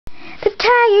The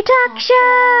Tiger Talk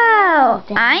Show!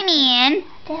 I'm Ian.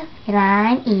 And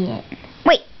I'm Ian.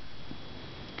 Wait.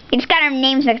 You just got our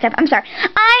names mixed up. I'm sorry.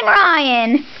 I'm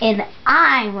Ryan. And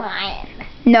I'm Ryan.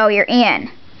 No, you're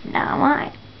Ian. No, I'm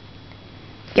Ryan.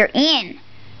 You're Ian.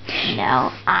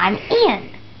 No, I'm Ian.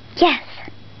 Yes.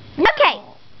 Okay.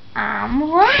 I'm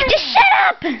Ryan. Just shut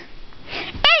up!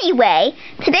 Anyway,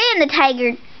 today on the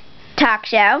Tiger Talk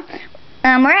Show,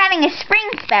 we're having a spring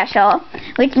special,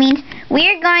 which means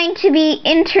we're going to be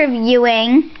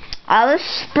interviewing all the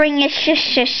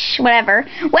springish, whatever,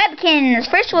 Webkinz.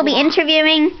 First, we'll be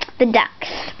interviewing the ducks.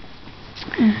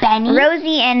 Benny.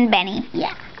 Rosie and Benny.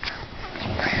 Yeah.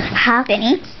 How?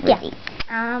 Benny? Rosie.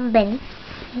 Benny.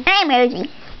 I'm Rosie.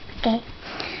 Okay.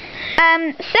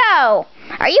 So,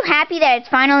 are you happy that it's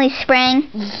finally spring?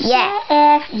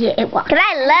 Yes. Yeah, it was. Because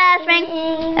I love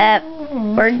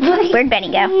spring. Where'd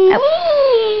Benny go?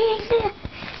 Oh.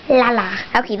 La la.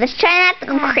 Okay, let's try not to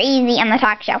go crazy on the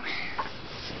talk show.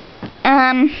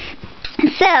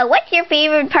 So, what's your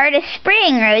favorite part of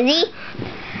spring, Rosie?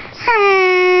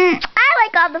 I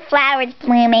like all the flowers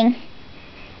blooming.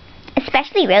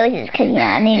 Especially roses, because, you know,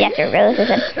 I'm named after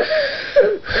roses.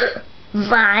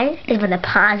 Mine is when the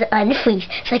ponds are unfreeze,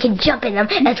 so I can jump in them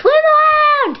and swim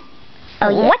around. Oh,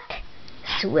 yeah. What?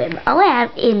 Swim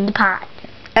around in the pond.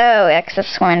 Oh, that's the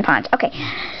swimming ponds. Okay.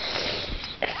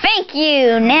 Thank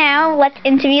you. Now, let's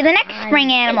interview the next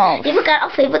spring animals. We forgot our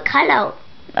favorite color.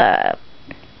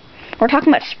 We're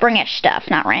talking about springish stuff,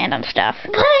 not random stuff.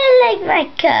 But I like my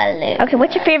color. Okay,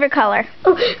 what's your favorite color?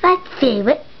 Oh, my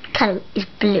favorite color is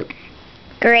blue.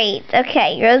 Great.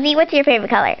 Okay, Rosie, what's your favorite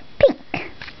color? Pink.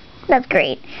 That's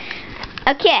great.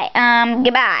 Okay,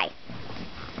 goodbye.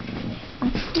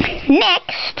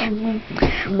 Next,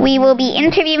 we will be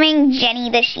interviewing Jenny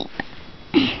the sheep.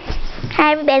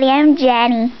 Hi, everybody, I'm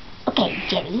Jenny. Okay,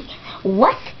 Jenny,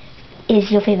 what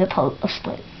is your favorite part of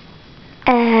spring?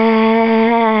 2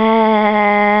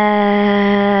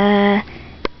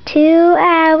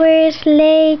 hours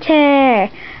later.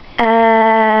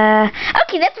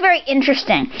 Okay, that's very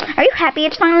interesting. Are you happy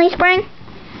it's finally spring?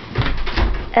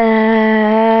 2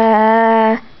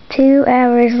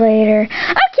 hours later.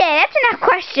 Okay, that's enough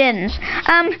questions.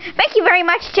 Thank you very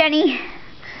much, Jenny.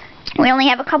 We only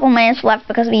have a couple minutes left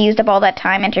because we used up all that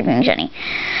time interviewing Jenny.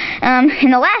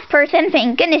 And the last person,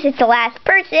 thank goodness it's the last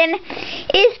person,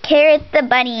 is Carrot the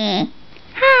bunny.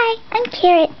 Hi, I'm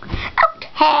Carrot.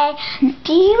 Okay,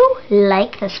 do you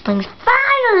like the spring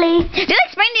finally? Do you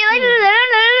like spring? Do you like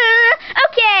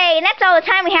Okay, and that's all the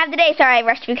time we have today. Sorry I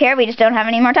rushed through Carrot. We just don't have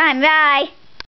any more time. Bye.